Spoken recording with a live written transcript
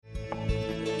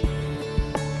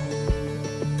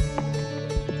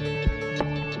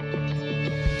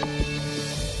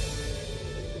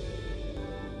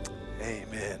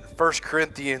1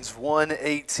 Corinthians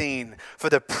 1:18, for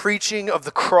the preaching of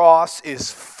the cross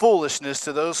is foolishness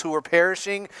to those who are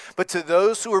perishing, but to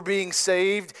those who are being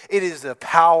saved, it is the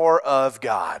power of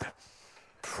God.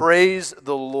 Praise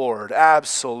the Lord.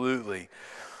 Absolutely.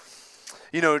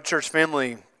 You know, church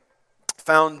family,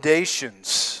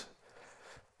 foundations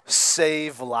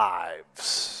save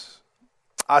lives.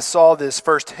 I saw this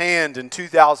firsthand in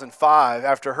 2005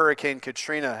 after Hurricane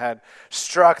Katrina had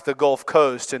struck the Gulf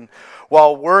Coast. And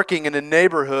while working in a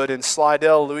neighborhood in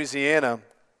Slidell, Louisiana,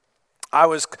 I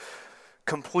was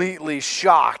completely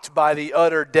shocked by the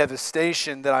utter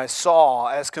devastation that I saw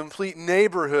as complete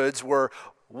neighborhoods were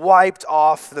wiped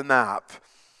off the map.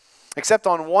 Except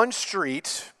on one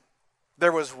street,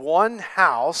 there was one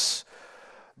house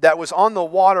that was on the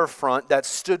waterfront that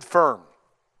stood firm.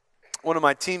 One of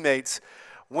my teammates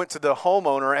went to the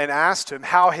homeowner and asked him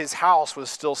how his house was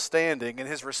still standing. And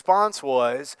his response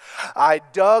was, I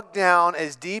dug down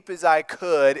as deep as I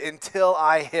could until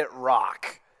I hit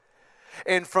rock.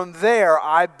 And from there,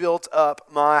 I built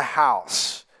up my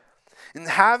house. And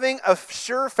having a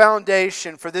sure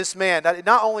foundation for this man, that it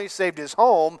not only saved his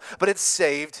home, but it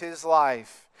saved his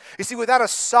life. You see, without a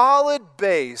solid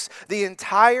base, the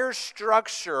entire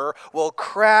structure will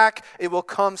crack, it will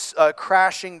come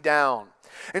crashing down.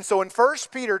 And so in 1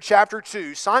 Peter chapter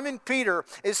 2, Simon Peter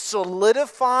is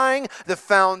solidifying the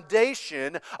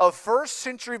foundation of first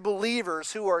century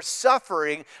believers who are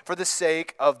suffering for the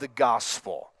sake of the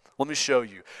gospel. Let me show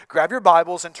you. Grab your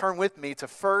Bibles and turn with me to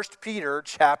 1 Peter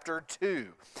chapter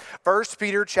 2. 1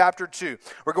 Peter chapter 2.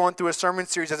 We're going through a sermon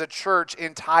series as a church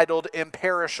entitled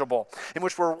Imperishable, in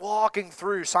which we're walking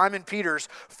through Simon Peter's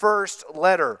first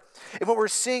letter. And what we're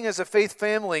seeing as a faith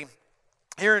family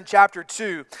here in chapter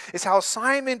 2 is how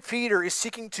Simon Peter is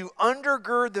seeking to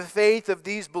undergird the faith of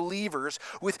these believers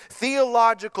with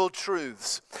theological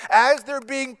truths. As they're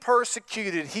being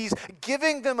persecuted, he's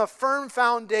giving them a firm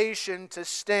foundation to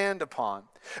stand upon.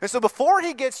 And so before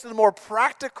he gets to the more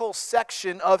practical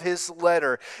section of his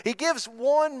letter, he gives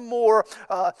one more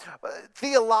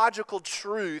theological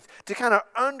truth to kind of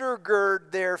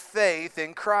undergird their faith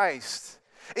in Christ.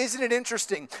 Isn't it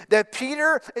interesting that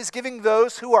Peter is giving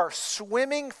those who are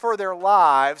swimming for their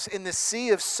lives in the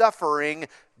sea of suffering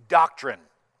doctrine?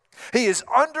 He is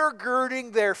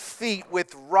undergirding their feet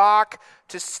with rock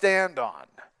to stand on.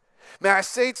 May I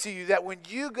say to you that when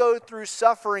you go through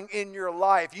suffering in your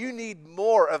life, you need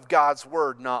more of God's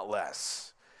word, not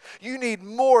less. You need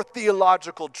more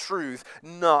theological truth,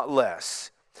 not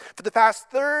less. For the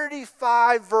past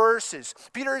 35 verses,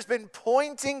 Peter has been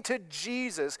pointing to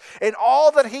Jesus and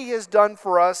all that he has done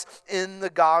for us in the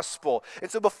gospel.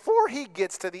 And so before he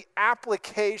gets to the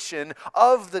application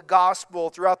of the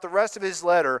gospel throughout the rest of his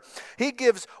letter, he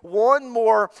gives one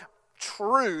more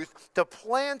truth to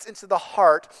plant into the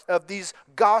heart of these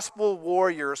gospel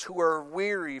warriors who are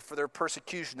weary for their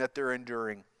persecution that they're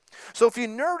enduring. So if you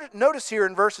notice here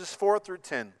in verses 4 through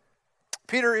 10,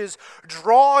 Peter is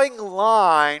drawing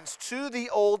lines to the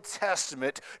Old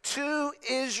Testament, to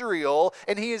Israel,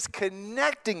 and he is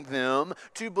connecting them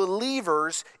to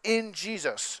believers in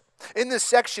Jesus. In this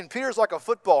section, Peter's like a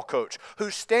football coach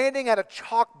who's standing at a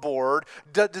chalkboard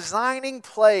designing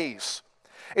plays.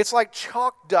 It's like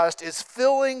chalk dust is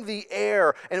filling the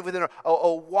air, and within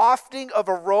a wafting of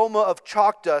aroma of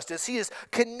chalk dust as he is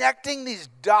connecting these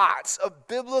dots of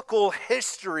biblical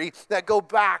history that go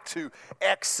back to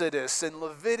Exodus and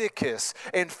Leviticus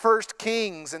and 1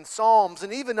 Kings and Psalms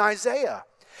and even Isaiah.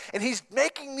 And he's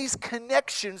making these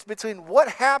connections between what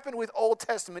happened with Old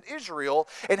Testament Israel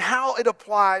and how it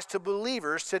applies to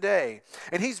believers today.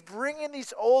 And he's bringing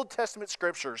these Old Testament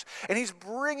scriptures and he's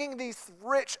bringing these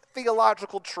rich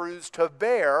theological truths to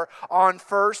bear on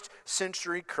first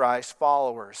century Christ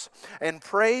followers. And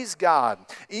praise God,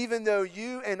 even though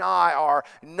you and I are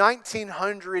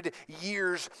 1900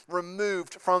 years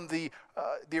removed from the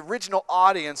original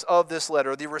audience of this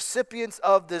letter, the recipients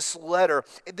of this letter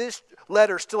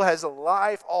still has a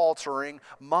life-altering,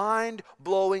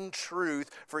 mind-blowing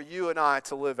truth for you and I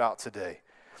to live out today.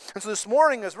 And so this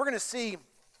morning, as we're going to see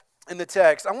in the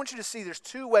text, I want you to see there's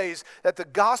two ways that the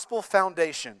gospel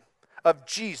foundation of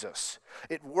Jesus,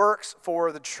 it works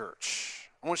for the church.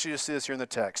 I want you to see this here in the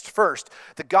text. First,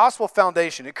 the gospel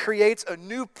foundation, it creates a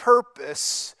new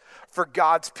purpose for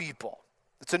God's people.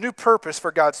 It's a new purpose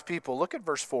for God's people. Look at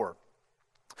verse 4.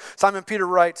 Simon Peter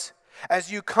writes,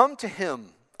 as you come to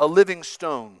him, a living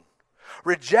stone,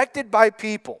 rejected by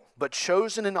people, but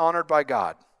chosen and honored by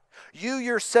God, you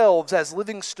yourselves as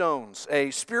living stones,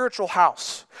 a spiritual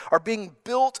house, are being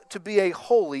built to be a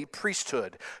holy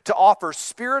priesthood, to offer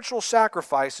spiritual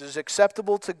sacrifices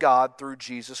acceptable to God through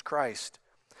Jesus Christ.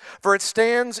 For it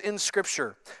stands in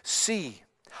Scripture, "See,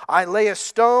 I lay a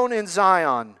stone in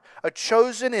Zion, a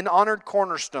chosen and honored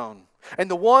cornerstone, and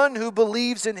the one who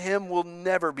believes in him will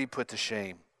never be put to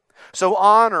shame. So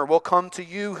honor will come to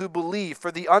you who believe.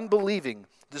 For the unbelieving,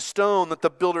 the stone that the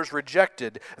builders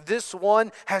rejected, this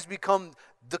one has become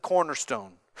the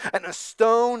cornerstone, and a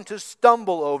stone to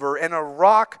stumble over and a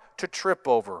rock to trip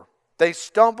over. They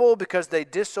stumble because they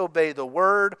disobey the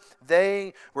word.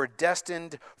 They were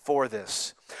destined for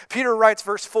this." Peter writes,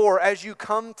 verse 4, as you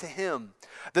come to him,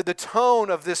 that the tone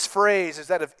of this phrase is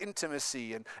that of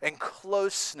intimacy and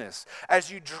closeness. As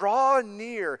you draw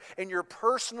near in your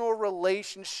personal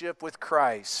relationship with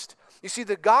Christ. You see,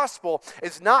 the gospel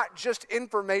is not just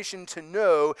information to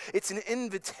know, it's an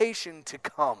invitation to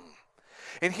come.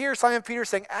 And here Simon Peter is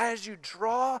saying, as you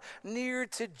draw near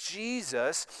to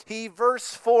Jesus,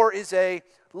 verse 4 is a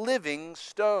living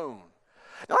stone.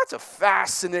 Now that's a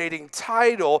fascinating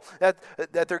title that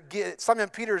Simon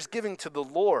Peter is giving to the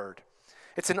Lord.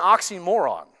 It's an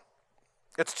oxymoron.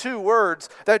 It's two words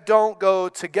that don't go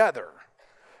together.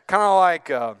 Kind of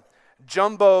like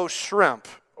jumbo shrimp,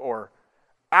 or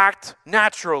act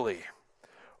naturally,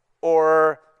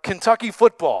 or Kentucky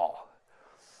football.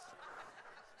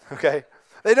 Okay?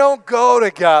 They don't go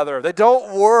together. They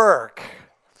don't work.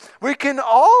 We can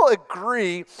all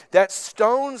agree that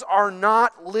stones are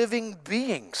not living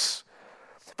beings.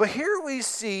 But here we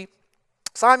see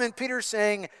Simon Peter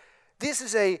saying, this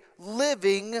is a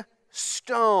living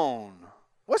stone.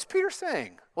 What's Peter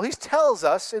saying? Well, he tells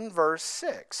us in verse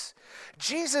 6.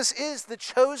 Jesus is the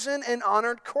chosen and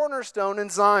honored cornerstone in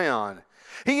Zion.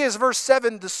 He is, verse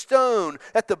 7, the stone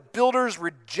that the builders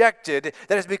rejected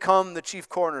that has become the chief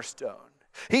cornerstone.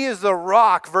 He is the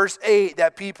rock, verse 8,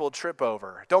 that people trip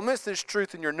over. Don't miss this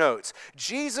truth in your notes.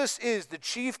 Jesus is the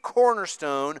chief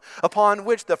cornerstone upon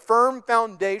which the firm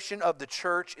foundation of the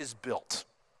church is built.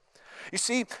 You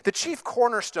see, the chief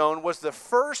cornerstone was the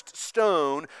first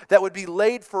stone that would be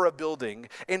laid for a building,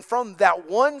 and from that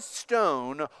one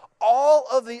stone, all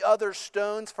of the other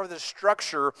stones for the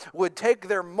structure would take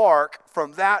their mark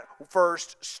from that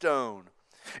first stone.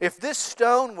 If this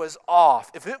stone was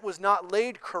off, if it was not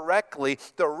laid correctly,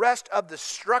 the rest of the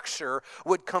structure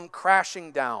would come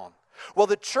crashing down. Well,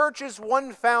 the church's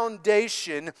one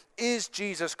foundation is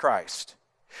Jesus Christ.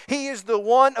 He is the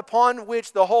one upon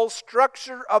which the whole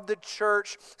structure of the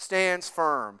church stands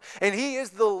firm. And he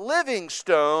is the living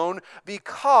stone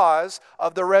because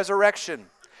of the resurrection.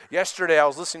 Yesterday I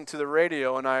was listening to the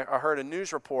radio and I heard a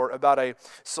news report about a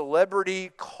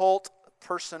celebrity cult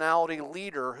personality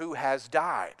leader who has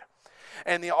died.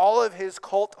 And all of his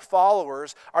cult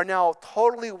followers are now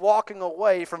totally walking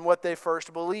away from what they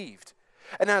first believed.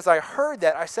 And as I heard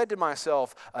that, I said to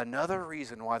myself, another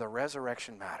reason why the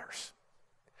resurrection matters.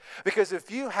 Because if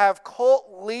you have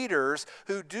cult leaders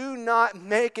who do not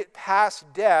make it past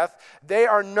death, they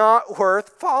are not worth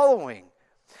following.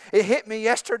 It hit me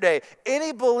yesterday.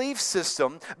 Any belief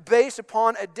system based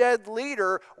upon a dead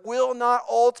leader will not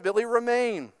ultimately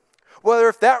remain. Whether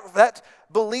if that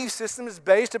belief system is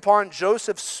based upon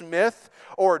Joseph Smith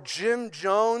or Jim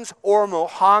Jones or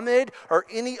Muhammad or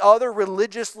any other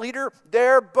religious leader,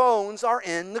 their bones are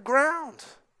in the ground.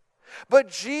 But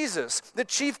Jesus, the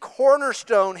chief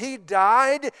cornerstone, he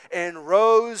died and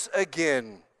rose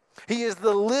again. He is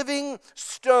the living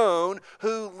stone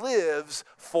who lives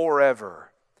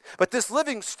forever. But this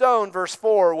living stone, verse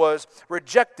 4, was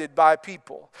rejected by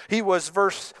people. He was,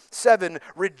 verse 7,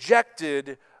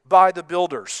 rejected by the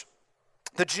builders.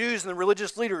 The Jews and the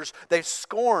religious leaders, they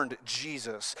scorned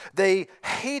Jesus. They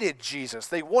hated Jesus.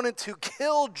 They wanted to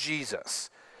kill Jesus.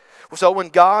 So when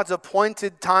God's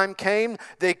appointed time came,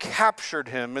 they captured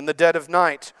him in the dead of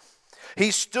night.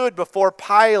 He stood before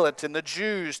Pilate and the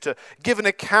Jews to give an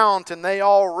account, and they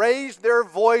all raised their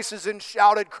voices and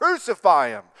shouted, "Crucify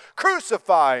him!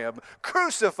 Crucify him!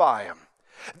 Crucify him!"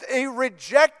 They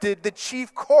rejected the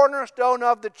chief cornerstone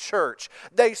of the church.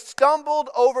 They stumbled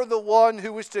over the one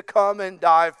who was to come and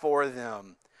die for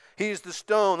them. He is the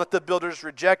stone that the builders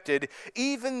rejected.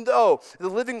 Even though the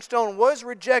living stone was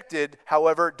rejected,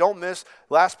 however, don't miss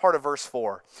last part of verse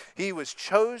 4. He was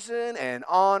chosen and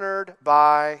honored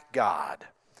by God.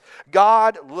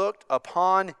 God looked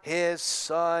upon his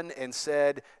son and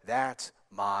said, "That's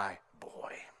my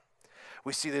boy."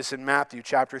 We see this in Matthew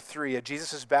chapter 3 at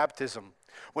Jesus' baptism.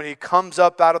 When he comes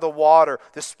up out of the water,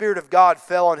 the Spirit of God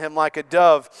fell on him like a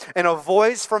dove, and a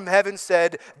voice from heaven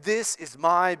said, "This is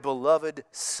my beloved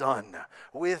Son,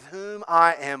 with whom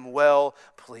I am well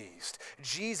pleased."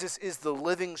 Jesus is the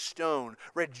living stone,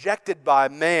 rejected by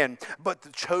man, but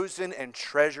the chosen and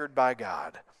treasured by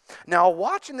God. Now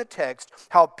watch in the text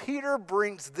how Peter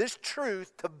brings this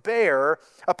truth to bear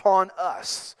upon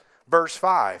us. Verse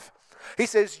 5. He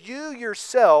says, you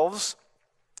yourselves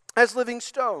as living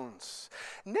stones.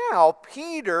 Now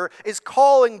Peter is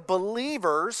calling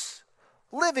believers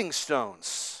living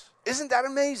stones. Isn't that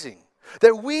amazing?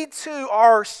 That we too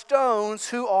are stones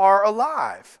who are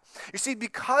alive. You see,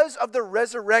 because of the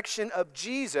resurrection of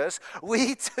Jesus,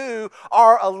 we too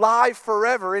are alive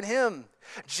forever in him.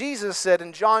 Jesus said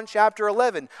in John chapter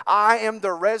 11, I am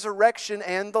the resurrection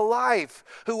and the life.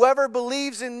 Whoever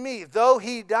believes in me, though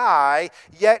he die,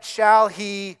 yet shall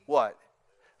he, what?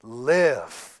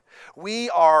 Live. We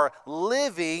are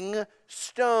living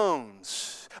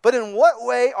stones. But in what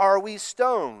way are we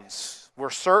stones? We're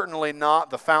certainly not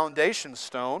the foundation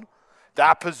stone.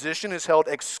 That position is held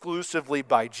exclusively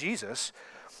by Jesus.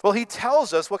 Well, he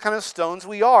tells us what kind of stones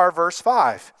we are, verse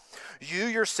 5. You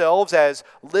yourselves as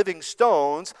living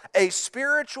stones, a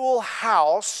spiritual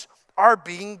house are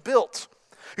being built.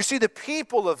 You see, the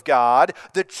people of God,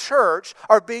 the church,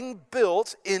 are being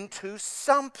built into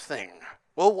something.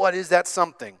 Well, what is that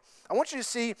something? I want you to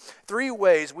see 3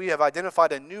 ways we have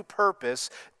identified a new purpose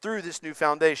through this new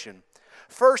foundation.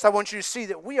 First, I want you to see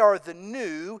that we are the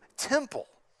new temple.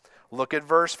 Look at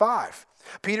verse 5.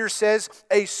 Peter says,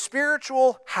 a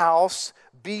spiritual house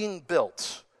being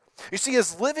built. You see,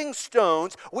 as living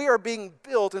stones, we are being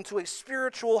built into a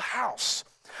spiritual house.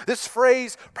 This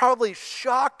phrase probably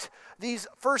shocked these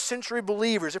first century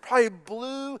believers. It probably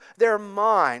blew their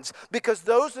minds because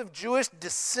those of Jewish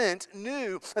descent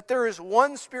knew that there is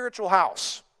one spiritual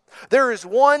house. There is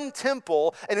one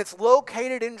temple, and it's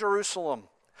located in Jerusalem.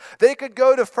 They could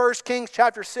go to 1 Kings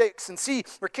chapter 6 and see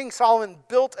where King Solomon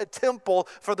built a temple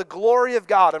for the glory of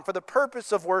God and for the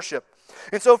purpose of worship.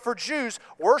 And so for Jews,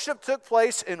 worship took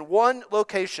place in one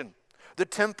location, the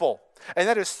temple. And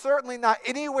that is certainly not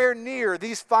anywhere near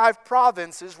these 5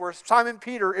 provinces where Simon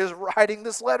Peter is writing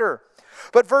this letter.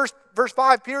 But verse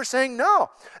 5, Peter's saying,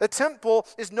 no, the temple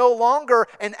is no longer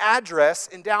an address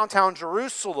in downtown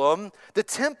Jerusalem. The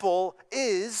temple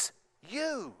is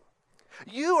you.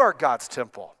 You are God's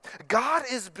temple. God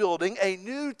is building a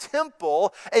new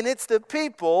temple, and it's the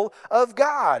people of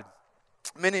God.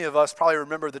 Many of us probably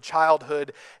remember the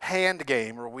childhood hand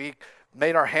game where we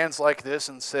made our hands like this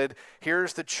and said,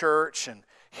 here's the church, and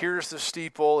here's the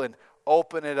steeple, and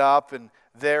open it up, and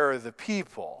there are the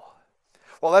people.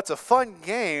 Well, that's a fun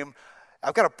game.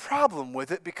 I've got a problem with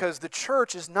it because the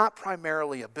church is not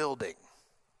primarily a building.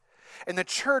 And the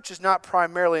church is not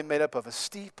primarily made up of a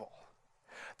steeple.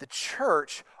 The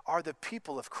church are the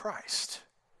people of Christ.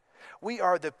 We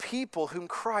are the people whom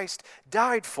Christ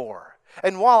died for.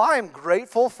 And while I am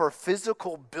grateful for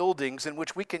physical buildings in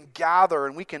which we can gather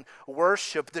and we can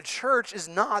worship, the church is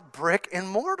not brick and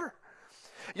mortar.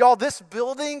 Y'all, this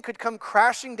building could come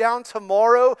crashing down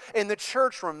tomorrow and the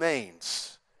church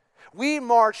remains. We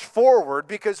march forward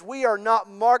because we are not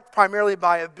marked primarily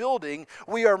by a building.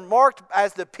 We are marked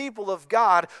as the people of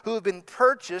God who have been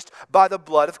purchased by the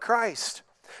blood of Christ.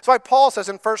 That's why Paul says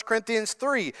in 1 Corinthians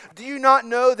 3, do you not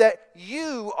know that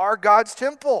you are God's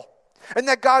temple and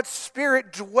that God's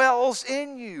Spirit dwells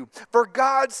in you? For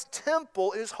God's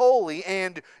temple is holy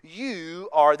and you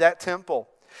are that temple.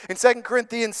 In 2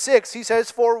 Corinthians 6, he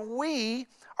says, for we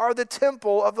are the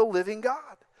temple of the living God.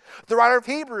 The writer of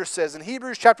Hebrews says in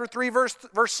Hebrews chapter 3, verse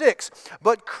 6,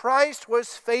 but Christ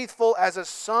was faithful as a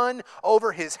son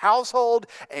over his household,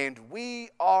 and we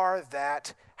are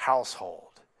that household.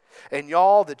 And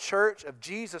y'all, the church of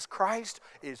Jesus Christ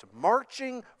is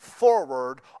marching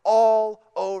forward all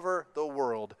over the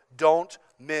world. Don't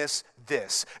miss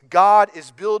this. God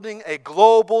is building a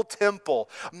global temple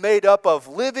made up of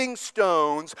living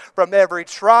stones from every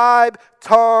tribe,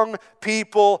 tongue,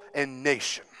 people, and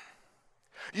nation.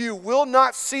 You will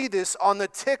not see this on the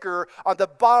ticker on the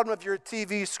bottom of your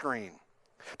TV screen.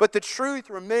 But the truth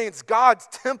remains, God's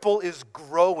temple is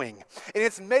growing. And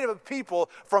it's made up of people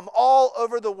from all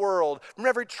over the world, from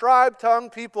every tribe, tongue,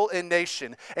 people, and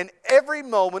nation. And every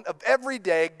moment of every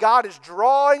day, God is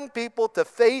drawing people to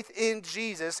faith in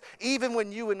Jesus, even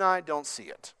when you and I don't see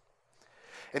it.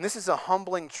 And this is a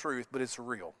humbling truth, but it's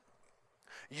real.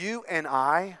 You and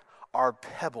I are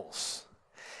pebbles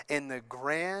in the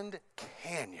Grand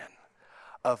Canyon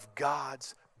of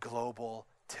God's global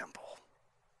temple.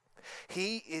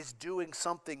 He is doing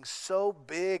something so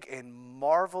big and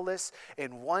marvelous,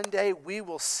 and one day we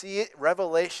will see it,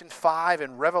 Revelation 5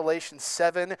 and Revelation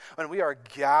 7, when we are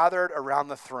gathered around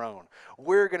the throne.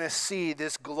 We're going to see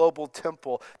this global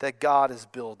temple that God is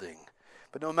building.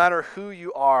 But no matter who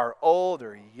you are, old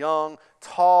or young,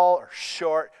 tall or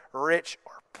short, rich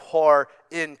or poor,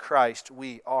 in Christ,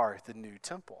 we are the new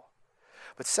temple.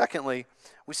 But secondly,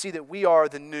 we see that we are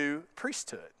the new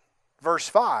priesthood. Verse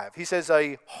 5, he says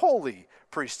a holy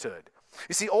priesthood.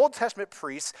 You see, Old Testament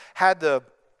priests had the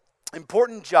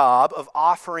important job of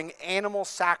offering animal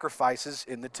sacrifices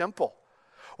in the temple.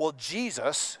 Well,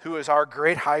 Jesus, who is our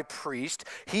great high priest,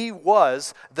 he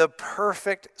was the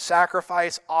perfect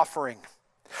sacrifice offering.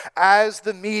 As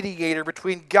the mediator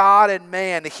between God and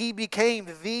man, he became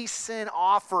the sin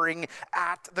offering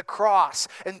at the cross.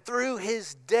 And through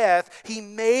his death, he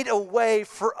made a way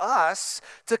for us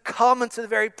to come into the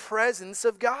very presence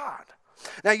of God.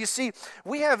 Now you see,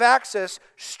 we have access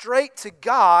straight to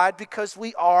God because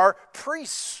we are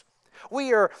priests.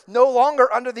 We are no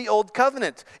longer under the old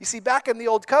covenant. You see, back in the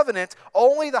old covenant,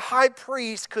 only the high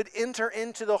priest could enter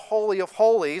into the Holy of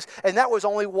Holies, and that was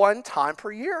only one time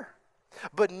per year.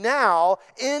 But now,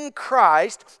 in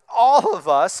Christ, all of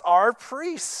us are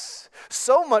priests.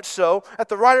 So much so that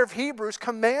the writer of Hebrews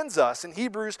commands us in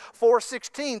Hebrews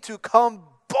 4:16 to come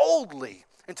boldly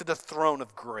into the throne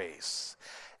of grace.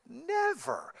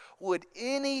 Never would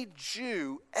any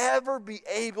Jew ever be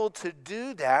able to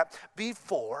do that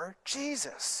before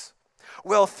Jesus.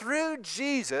 Well, through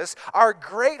Jesus, our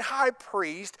great high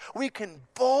priest, we can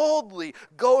boldly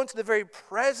go into the very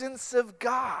presence of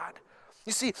God.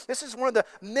 You see, this is one of the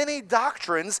many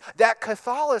doctrines that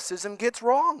Catholicism gets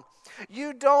wrong.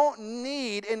 You don't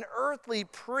need an earthly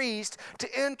priest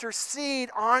to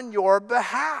intercede on your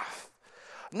behalf.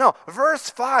 No, verse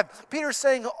 5, Peter's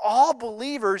saying all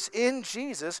believers in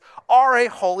Jesus are a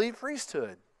holy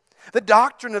priesthood. The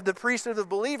doctrine of the priesthood of the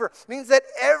believer means that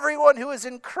everyone who is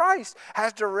in Christ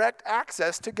has direct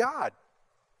access to God.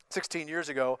 16 years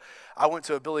ago, I went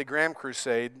to a Billy Graham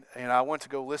crusade, and I went to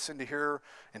go listen to hear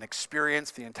and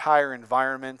experience the entire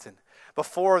environment. And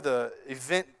before the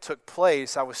event took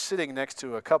place, I was sitting next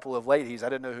to a couple of ladies. I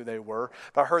didn't know who they were,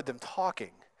 but I heard them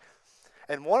talking.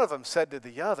 And one of them said to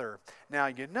the other, now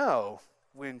you know,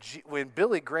 when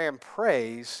Billy Graham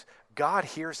prays, God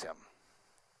hears him.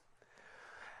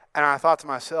 And I thought to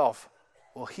myself,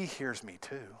 well, he hears me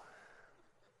too.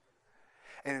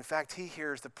 And in fact, he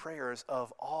hears the prayers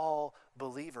of all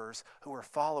believers who are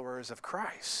followers of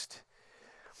Christ.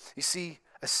 You see,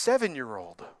 a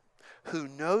 7-year-old who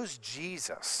knows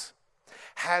Jesus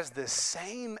has the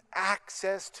same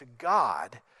access to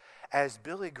God as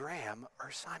Billy Graham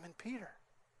or Simon Peter.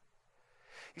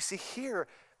 You see, here,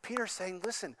 Peter's saying,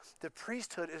 listen, the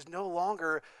priesthood is no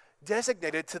longer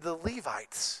designated to the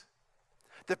Levites.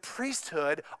 The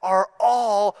priesthood are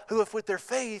all who have put their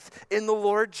faith in the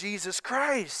Lord Jesus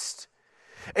Christ.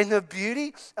 And the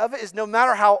beauty of it is no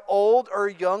matter how old or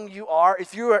young you are,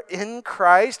 if you are in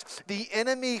Christ, the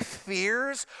enemy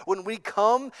fears when we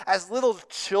come as little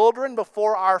children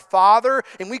before our Father,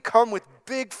 and we come with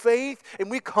big faith, and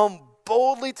we come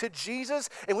boldly to Jesus,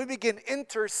 and we begin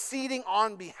interceding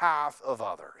on behalf of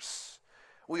others.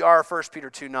 We are, 1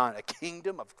 Peter 2:9, a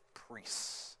kingdom of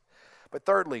priests. But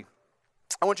thirdly,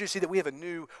 I want you to see that we have a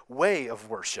new way of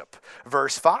worship.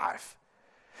 Verse 5.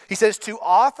 He says, to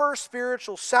offer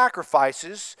spiritual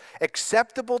sacrifices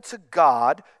acceptable to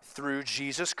God through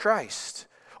Jesus Christ.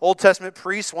 Old Testament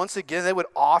priests, once again, they would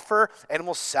offer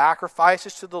animal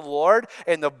sacrifices to the Lord,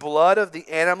 and the blood of the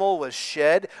animal was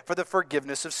shed for the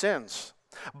forgiveness of sins.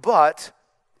 But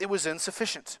it was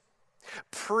insufficient.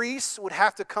 Priests would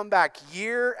have to come back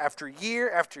year after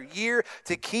year after year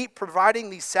to keep providing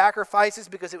these sacrifices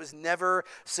because it was never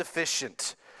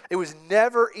sufficient. It was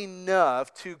never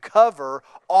enough to cover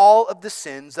all of the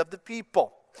sins of the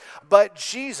people. But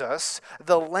Jesus,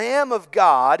 the Lamb of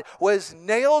God, was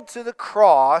nailed to the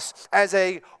cross as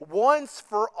a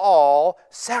once-for-all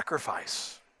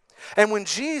sacrifice. And when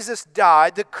Jesus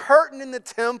died, the curtain in the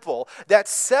temple that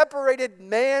separated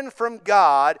man from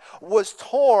God was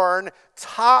torn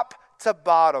top to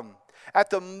bottom. At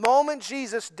the moment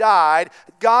Jesus died,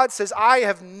 God says, I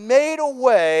have made a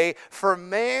way for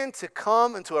man to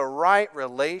come into a right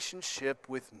relationship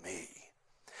with me.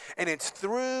 And it's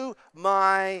through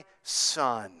my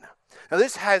Son. Now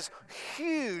this has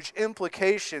huge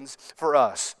implications for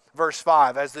us. Verse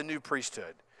 5, as the new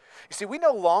priesthood. You see, we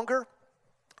no longer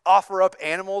offer up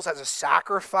animals as a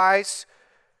sacrifice.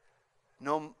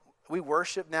 No, we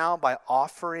worship now by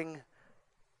offering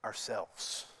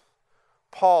ourselves.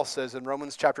 Paul says in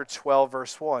Romans chapter 12,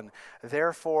 verse 1,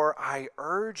 therefore I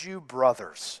urge you,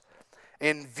 brothers,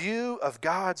 in view of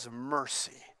God's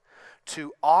mercy,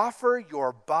 to offer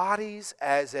your bodies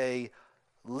as a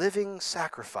living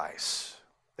sacrifice.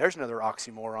 There's another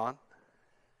oxymoron.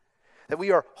 That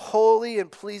we are holy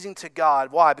and pleasing to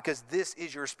God. Why? Because this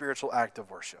is your spiritual act of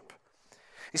worship.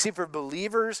 You see, for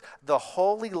believers, the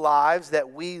holy lives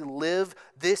that we live,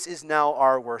 this is now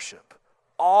our worship.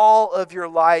 all of your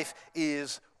life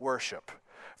is worship.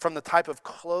 From the type of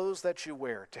clothes that you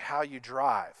wear, to how you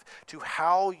drive, to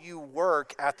how you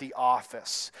work at the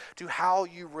office, to how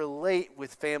you relate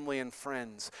with family and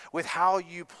friends, with how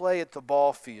you play at the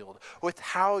ball field, with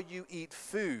how you eat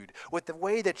food, with the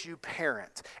way that you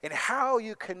parent, and how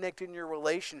you connect in your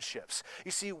relationships. You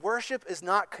see, worship is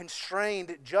not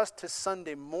constrained just to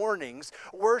Sunday mornings.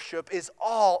 Worship is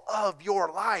all of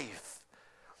your life.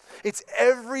 It's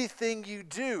everything you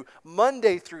do,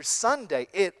 Monday through Sunday.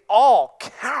 It all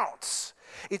counts.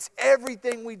 It's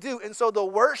everything we do. And so the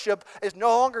worship is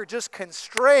no longer just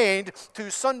constrained to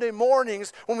Sunday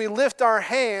mornings when we lift our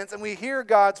hands and we hear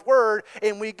God's word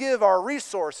and we give our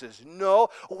resources. No,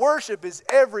 worship is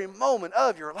every moment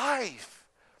of your life.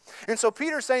 And so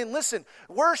Peter's saying, listen,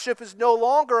 worship is no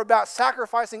longer about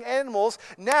sacrificing animals.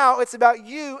 Now it's about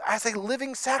you as a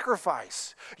living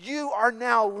sacrifice. You are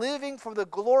now living for the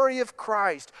glory of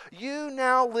Christ. You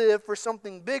now live for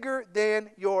something bigger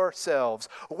than yourselves.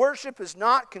 Worship is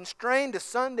not constrained to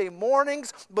Sunday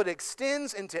mornings, but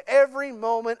extends into every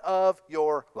moment of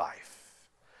your life.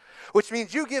 Which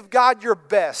means you give God your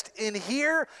best in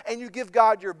here and you give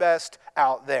God your best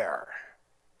out there.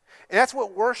 And that's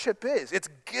what worship is. It's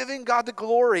giving God the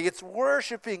glory. It's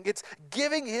worshiping. It's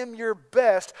giving Him your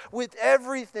best with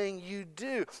everything you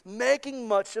do, making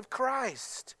much of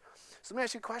Christ. So let me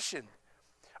ask you a question.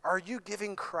 Are you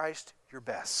giving Christ your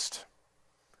best?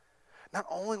 Not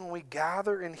only when we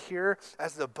gather in here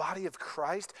as the body of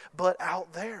Christ, but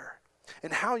out there.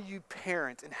 And how you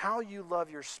parent, and how you love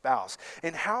your spouse,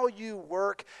 and how you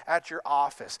work at your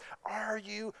office. Are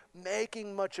you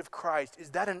making much of Christ?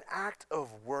 Is that an act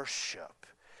of worship?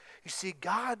 You see,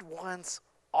 God wants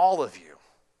all of you,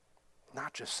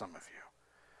 not just some of you.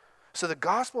 So the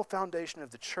gospel foundation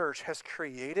of the church has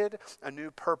created a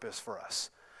new purpose for us.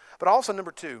 But also,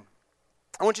 number two,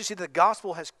 I want you to see that the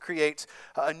gospel creates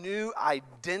a new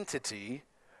identity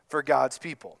for God's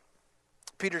people.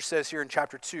 Peter says here in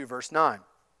chapter 2, verse 9,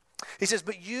 he says,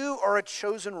 "But you are a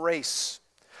chosen race,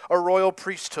 a royal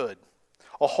priesthood,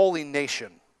 a holy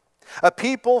nation, a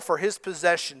people for His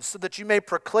possession, so that you may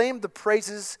proclaim the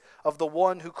praises of the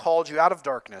one who called you out of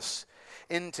darkness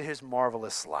into His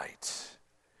marvelous light."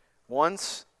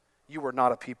 Once you were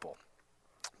not a people,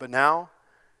 but now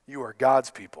you are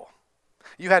God's people.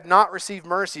 You had not received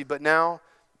mercy, but now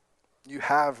you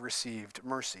have received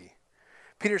mercy.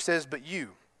 Peter says, "But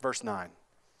you," verse 9.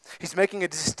 He's making a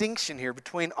distinction here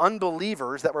between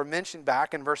unbelievers that were mentioned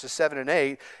back in verses 7 and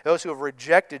 8, those who have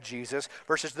rejected Jesus,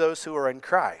 versus those who are in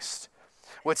Christ.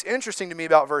 What's interesting to me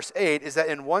about verse 8 is that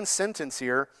in one sentence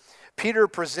here, Peter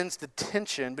presents the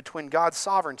tension between God's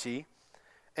sovereignty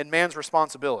and man's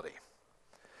responsibility.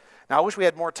 Now, I wish we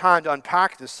had more time to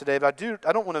unpack this today, but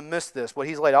I don't want to miss this, what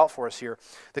he's laid out for us here.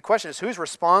 The question is, who's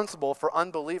responsible for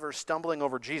unbelievers stumbling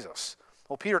over Jesus?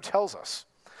 Well, Peter tells us.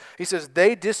 He says,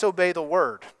 they disobey the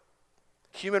word.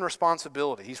 Human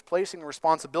responsibility. He's placing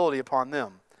responsibility upon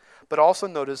them. But also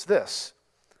notice this.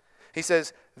 He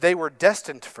says, they were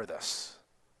destined for this.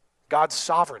 God's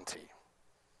sovereignty.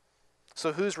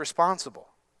 So who's responsible?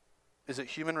 Is it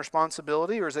human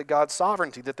responsibility or is it God's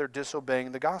sovereignty that they're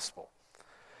disobeying the gospel?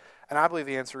 And I believe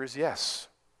the answer is yes.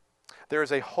 There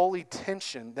is a holy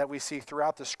tension that we see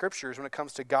throughout the scriptures when it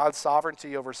comes to God's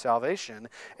sovereignty over salvation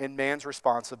and man's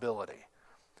responsibility.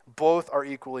 Both are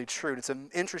equally true. It's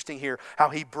interesting here how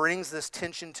he brings this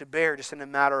tension to bear just in a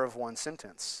matter of one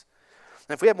sentence.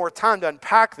 And if we had more time to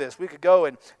unpack this, we could go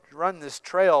and run this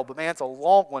trail, but man, it's a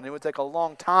long one. It would take a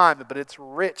long time, but it's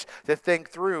rich to think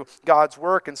through God's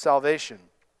work and salvation.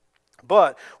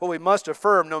 But what we must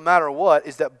affirm, no matter what,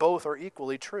 is that both are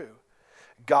equally true.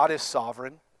 God is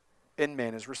sovereign and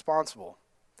man is responsible.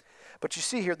 But you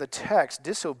see here in the text,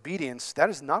 disobedience,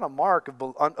 that is not a mark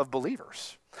of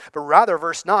believers. But rather,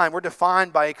 verse 9, we're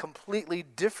defined by a completely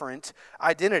different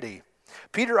identity.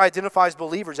 Peter identifies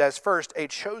believers as first a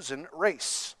chosen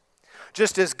race.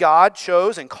 Just as God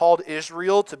chose and called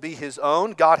Israel to be His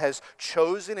own, God has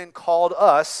chosen and called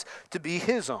us to be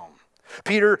His own.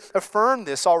 Peter affirmed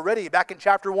this already back in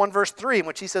chapter 1, verse 3, in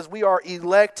which he says we are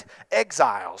elect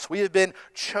exiles. We have been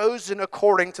chosen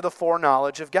according to the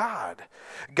foreknowledge of God.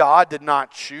 God did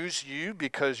not choose you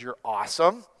because you're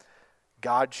awesome.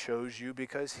 God chose you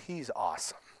because He's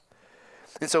awesome.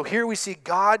 And so here we see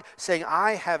God saying,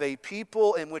 I have a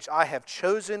people in which I have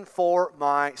chosen for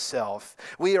myself.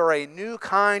 We are a new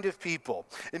kind of people.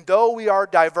 And though we are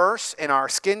diverse in our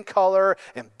skin color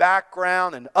and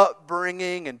background and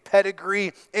upbringing and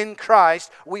pedigree in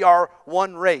Christ, we are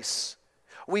one race.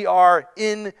 We are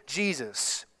in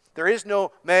Jesus. There is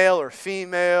no male or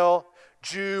female,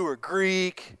 Jew or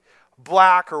Greek,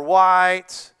 black or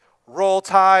white, Roll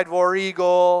Tide, War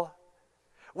Eagle.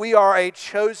 We are a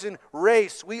chosen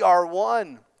race. We are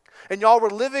one. And y'all, we're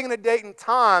living in a date and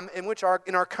time in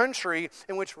our country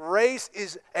in which race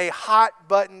is a hot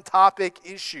button topic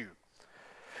issue.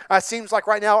 It seems like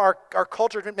right now our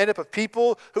culture is made up of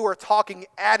people who are talking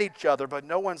at each other, but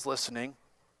no one's listening.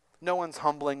 No one's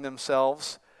humbling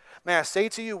themselves. May I say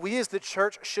to you, we as the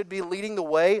church should be leading the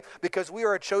way because we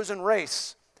are a chosen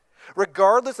race.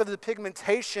 Regardless of the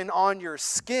pigmentation on your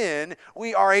skin,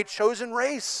 we are a chosen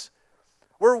race.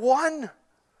 We're one.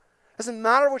 Doesn't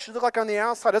matter what you look like on the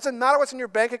outside. Doesn't matter what's in your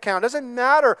bank account. Doesn't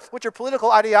matter what your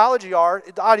political ideologies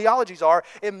are.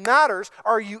 It matters,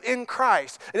 are you in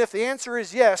Christ? And if the answer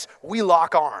is yes, we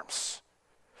lock arms.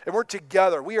 And we're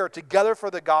together. We are together for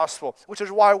the gospel, which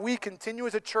is why we continue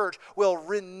as a church will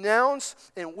renounce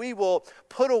and we will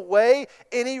put away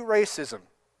any racism,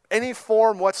 any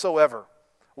form whatsoever.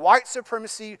 White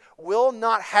supremacy will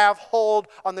not have hold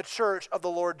on the church of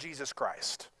the Lord Jesus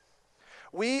Christ.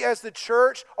 We as the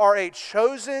church are a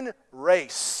chosen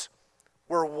race.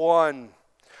 We're one,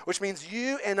 which means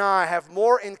you and I have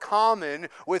more in common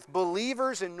with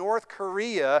believers in North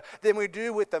Korea than we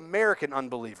do with American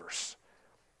unbelievers.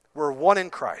 We're one in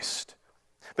Christ.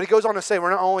 But he goes on to say we're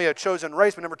not only a chosen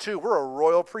race, but number two, we're a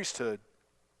royal priesthood.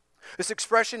 This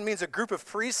expression means a group of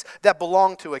priests that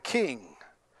belong to a king.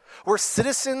 We're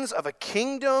citizens of a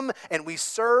kingdom and we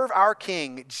serve our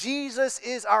king. Jesus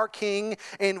is our king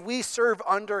and we serve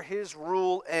under his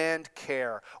rule and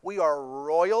care. We are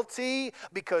royalty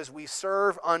because we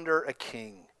serve under a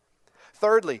king.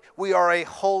 Thirdly, we are a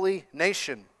holy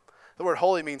nation. The word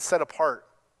holy means set apart.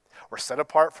 We're set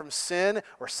apart from sin.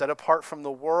 We're set apart from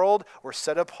the world. We're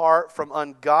set apart from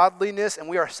ungodliness and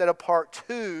we are set apart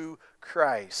to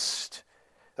Christ.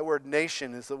 The word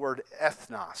nation is the word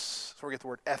ethnos. That's where we get the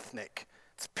word ethnic.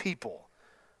 It's people.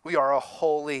 We are a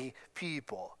holy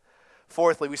people.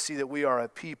 Fourthly, we see that we are a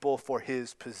people for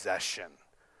his possession.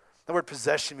 The word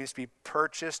possession means to be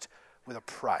purchased with a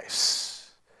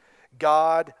price.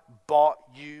 God bought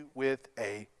you with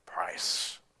a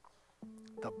price.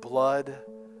 The blood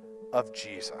of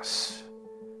Jesus.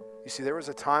 You see, there was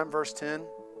a time, verse 10,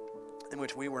 in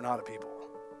which we were not a people.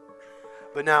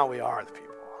 But now we are the people.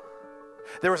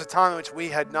 There was a time in which we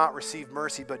had not received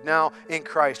mercy, but now in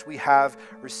Christ we have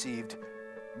received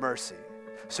mercy.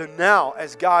 So now,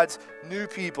 as God's new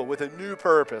people with a new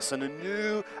purpose and a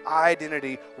new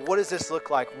identity, what does this look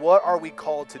like? What are we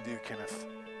called to do, Kenneth?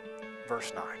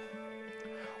 Verse 9.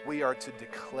 We are to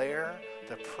declare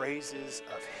the praises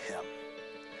of him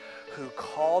who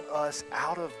called us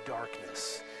out of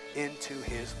darkness into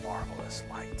his marvelous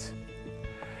light.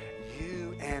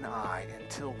 You and I,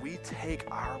 until we take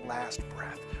our last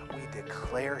breath, we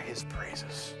declare his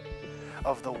praises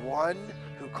of the one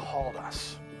who called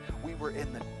us. We were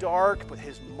in the dark, but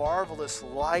his marvelous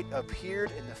light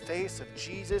appeared in the face of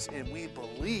Jesus, and we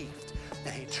believed,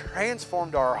 and he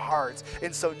transformed our hearts.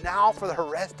 And so now for the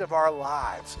rest of our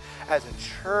lives, as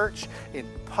a church, in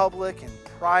public, in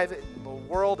private, in the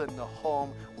world, in the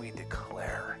home, we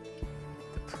declare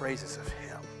the praises of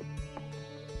him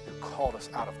who called us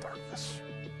out of darkness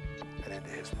and into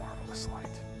his marvelous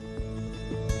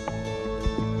light.